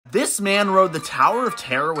This man rode the Tower of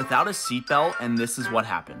Terror without a seatbelt, and this is what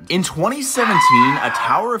happened. In 2017, a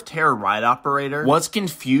Tower of Terror ride operator was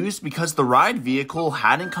confused because the ride vehicle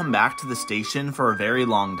hadn't come back to the station for a very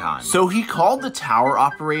long time. So he called the tower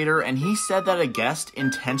operator, and he said that a guest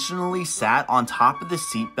intentionally sat on top of the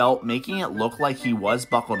seatbelt, making it look like he was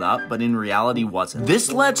buckled up, but in reality wasn't.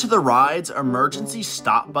 This led to the ride's emergency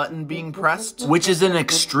stop button being pressed, which is an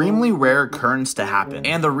extremely rare occurrence to happen.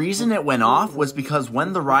 And the reason it went off was because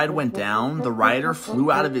when the ride went down, the rider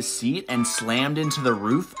flew out of his seat and slammed into the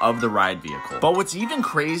roof of the ride vehicle. But what's even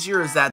crazier is that